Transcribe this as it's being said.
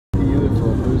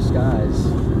skies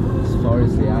as far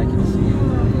as the eye can see.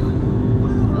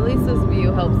 At least this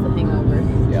view helps the hangover.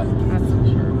 Yeah. That's for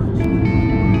sure.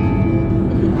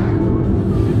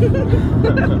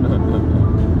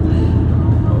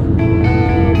 Oh,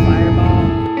 fireball.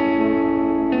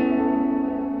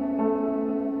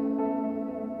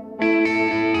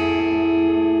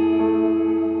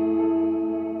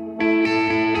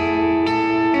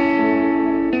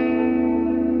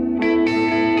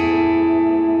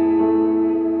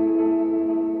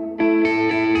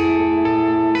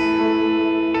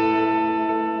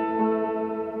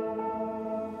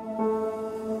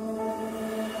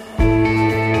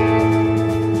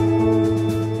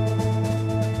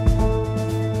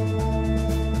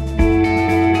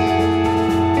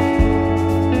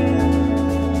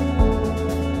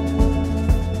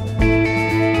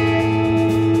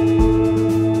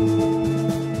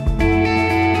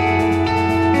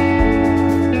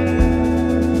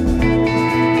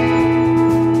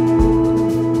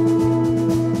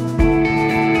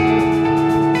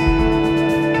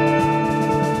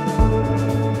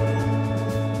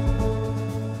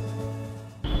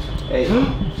 Hey.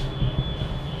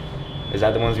 Is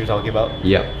that the ones you're talking about?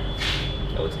 Yeah.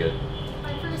 That looks good.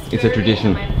 It's a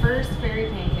tradition. My first fairy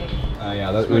pancake.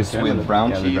 Yeah, that was with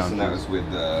brown cheese, brown and that cheese. was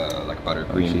with like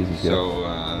buttercream. cheese is good. So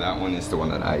that one is the one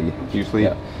that I eat usually.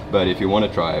 Yeah. But if you want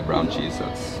to try brown cheese,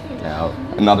 that's Now,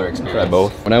 another experience. try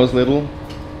both. When I was little,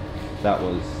 that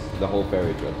was the whole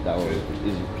fairy trip. That was,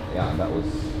 that was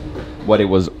what it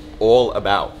was all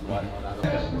about.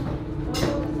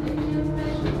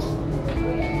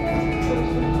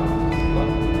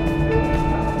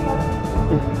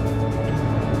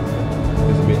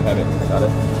 It's a bit heavy. Got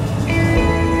it?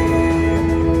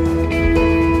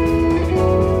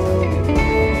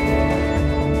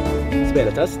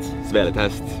 Speletest.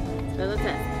 Sveletest. That's a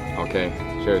test. Okay,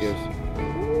 cheers.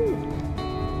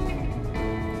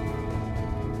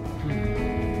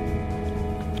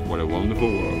 What a wonderful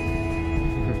world.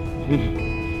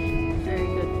 Very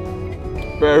good.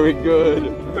 Very good.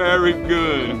 Very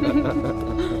good.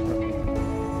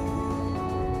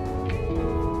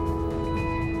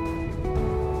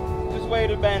 Just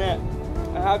wait a minute.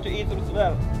 I have to eat some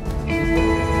svel.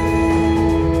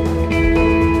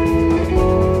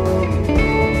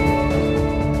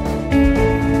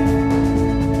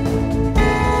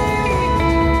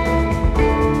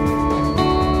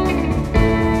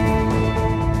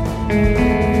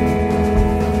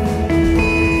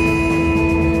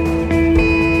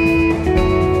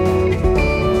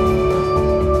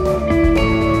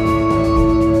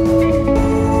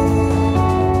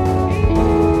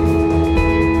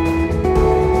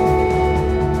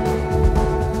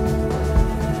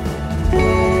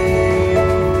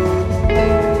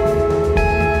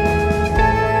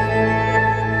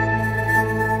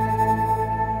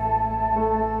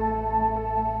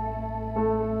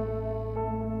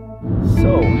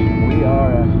 So, we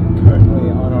are currently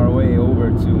on our way over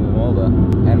to Molde,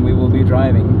 and we will be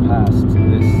driving past this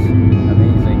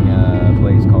amazing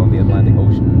place called the Atlantic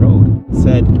Ocean Road. It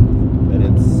said that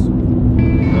it's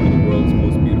one of the world's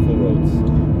most beautiful roads.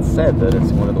 It's said that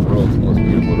it's one of the world's most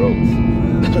beautiful roads.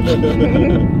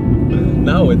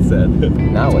 Now it said.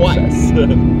 Now Twice. it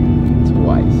says.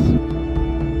 Twice.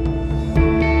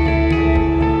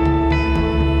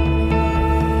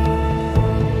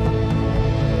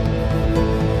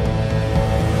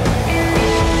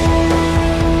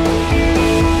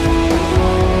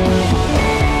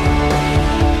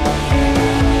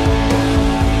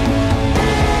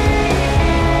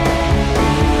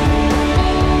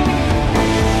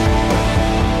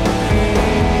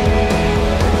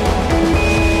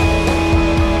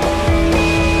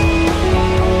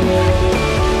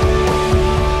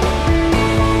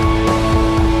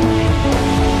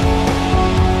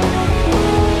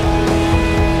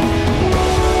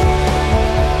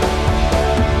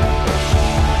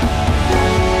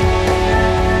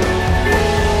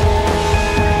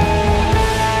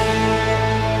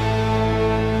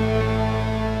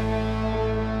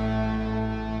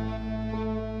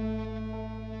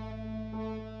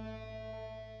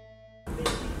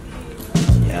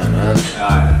 Yeah, man.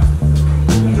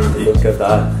 Look at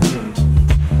that.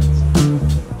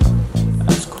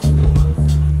 That's cool.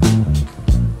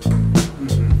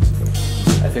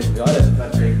 I think we got it.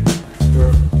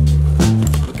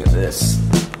 Look at this.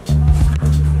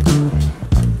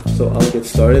 So I'll get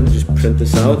started. Just print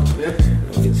this out. You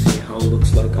can see how it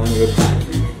looks like on your back.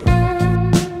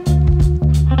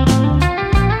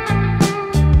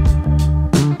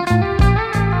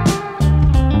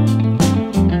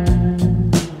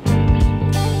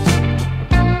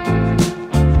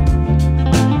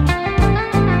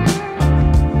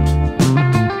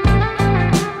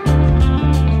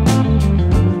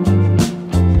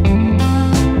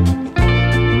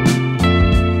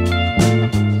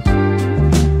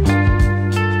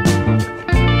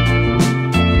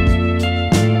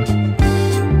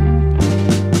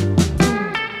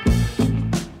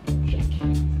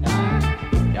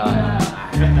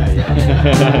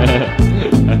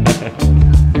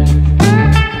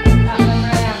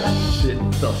 Shit,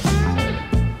 ass.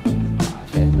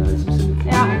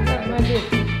 Ja, det var dyrt.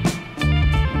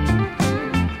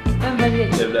 Den var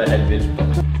dyrt. Det ble helt vilt.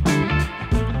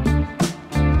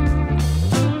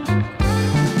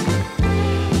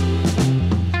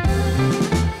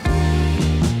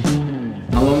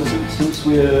 How long is it since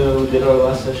we did our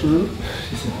last session?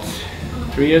 Is it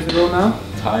 3 years ago now?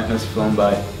 Time has flown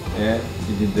by. Yeah,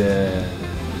 you did the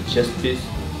chest piece.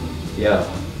 Yeah,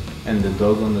 and the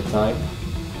dog on the thigh.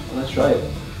 Well, let's try it.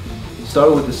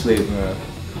 Start with the sleeve.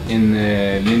 In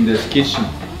Linda's kitchen.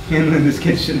 In Linda's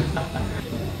kitchen.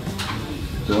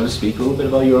 Do you want to speak a little bit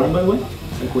about your arm, by the way?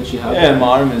 Like what you have? Yeah, my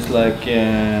arm is like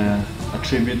a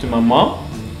tribute to my mom.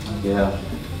 Yeah.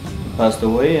 Passed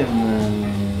away,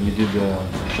 and you did a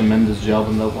tremendous job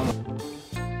on that one.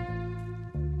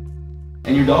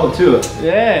 And your dog too.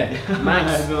 Yeah,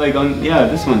 Max. Like on, yeah,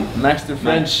 this one. Max the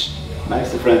French.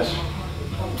 Max the French.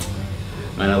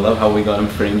 Man, I love how we got him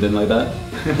framed in like that.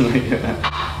 Like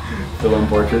film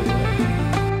portrait.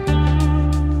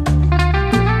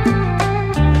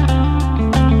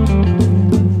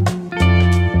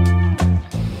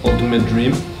 Ultimate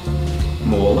dream.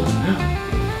 Målet.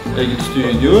 Eget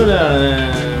studio, eller?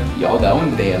 Ja, det er jo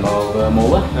en del av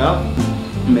målet. Ja.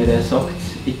 Med det sagt,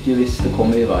 ikke hvis det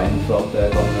kommer i veien for at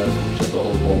jeg kan fortsette å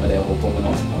holde på med det jeg holder på med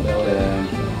nå. Og det er det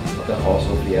at jeg har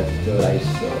så frihet til å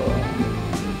reise og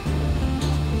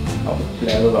ja,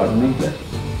 oppleve verden egentlig.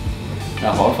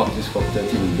 Jeg har faktisk fått et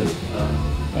tilbud.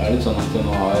 Det er litt sånn at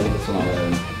nå har jeg litt sånne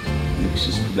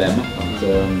luksusproblemer. At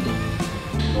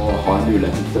nå har jeg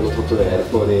muligheten til å tatovere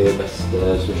på de beste,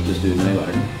 største studiene i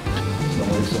verden. Så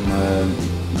liksom,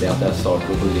 det at jeg starter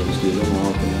på å drive studio må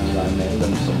kunne være mer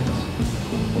lønnsomt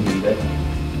for min del.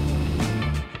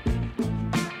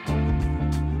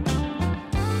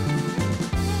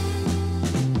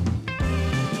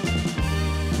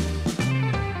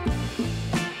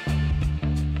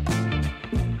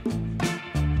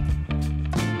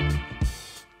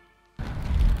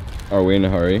 Are we in a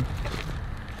hurry?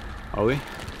 Are we?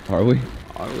 Are we?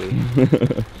 Are we?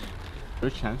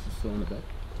 There's chances still in the bed.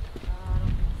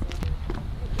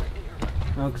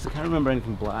 No, because I can't remember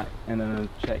anything black, and then I'll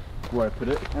check where I put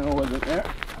it, and it wasn't there.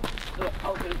 So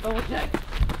I'll get a double check.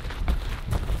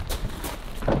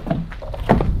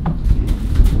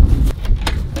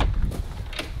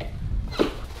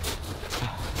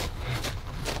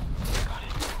 Got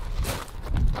it.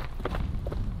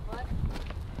 What?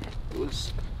 It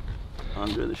was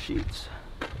under the sheets.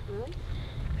 Really?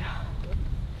 Yeah.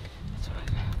 That's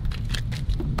right.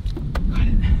 Got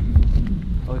it.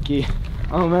 Okay.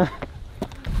 Oh man.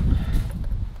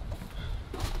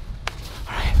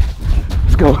 Alright.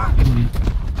 Let's go.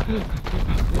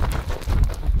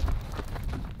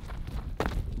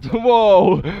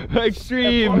 Whoa!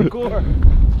 Extreme! Parkour.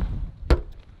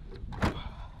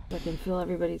 I can feel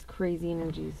everybody's crazy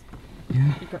energies.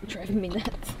 Yeah. You're driving me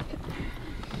nuts.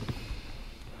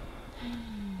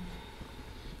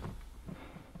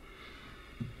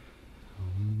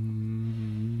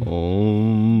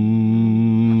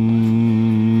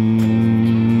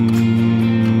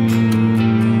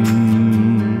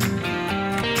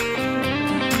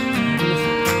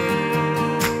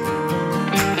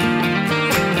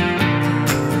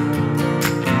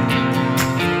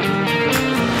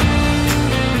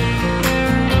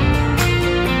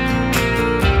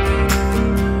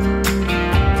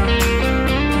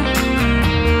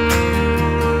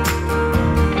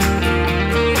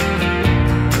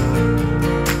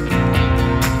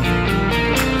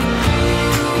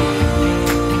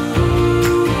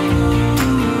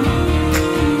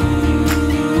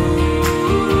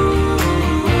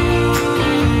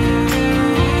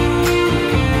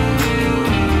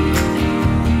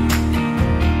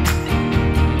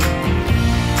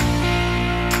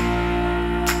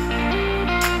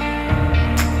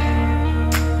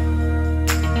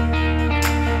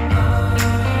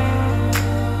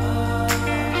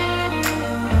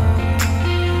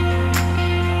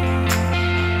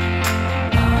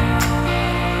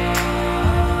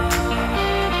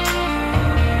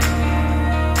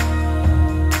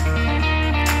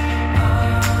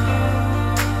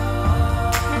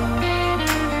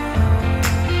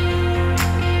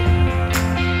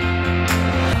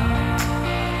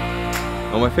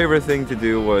 Well, my favorite thing to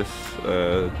do was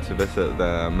to visit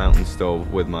the mountain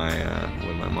stove with my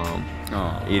mom,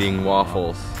 eating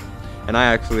waffles. And I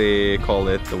actually call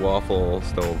it the waffle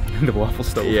stove. The waffle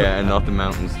stove. Yeah, and not the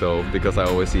mountain stove, because I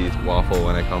always eat waffle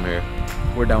when I come here.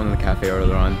 We're down in the cafe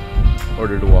earlier on,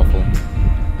 ordered a waffle,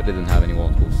 but they didn't have any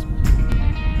waffles.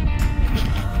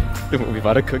 We've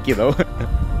had a cookie though.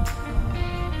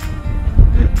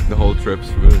 The whole trip's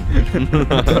ruined.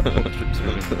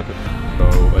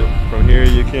 So from here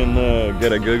you can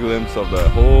get a good glimpse of the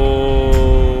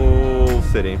whole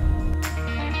city.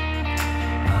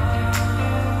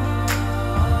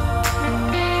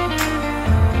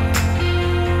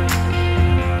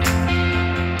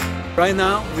 Right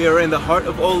now we are in the heart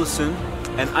of Ålesund,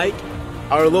 and Ike,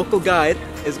 our local guide,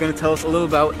 is going to tell us a little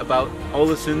about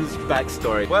Ålesund's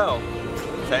backstory. Well,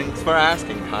 thanks for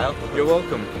asking, Kyle. You're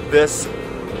welcome. This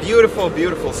beautiful,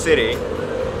 beautiful city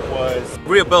was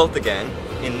rebuilt again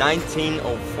in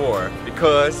 1904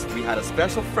 because we had a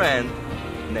special friend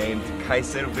named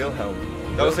Kaiser Wilhelm.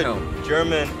 That was a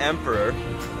German emperor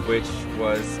which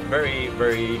was very,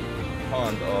 very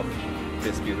fond of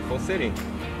this beautiful city.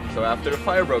 So after the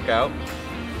fire broke out,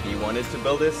 he wanted to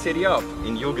build this city up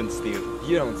in Jugendstil.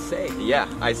 You don't say. Yeah,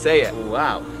 I say it.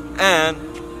 Wow. And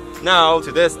now,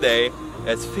 to this day,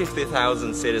 it's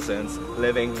 50,000 citizens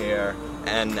living here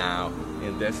and now,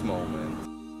 in this moment.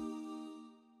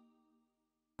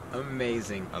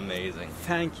 Amazing. Amazing.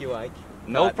 Thank you, Ike.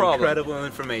 No problem. Incredible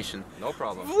information. No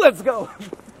problem. Let's go!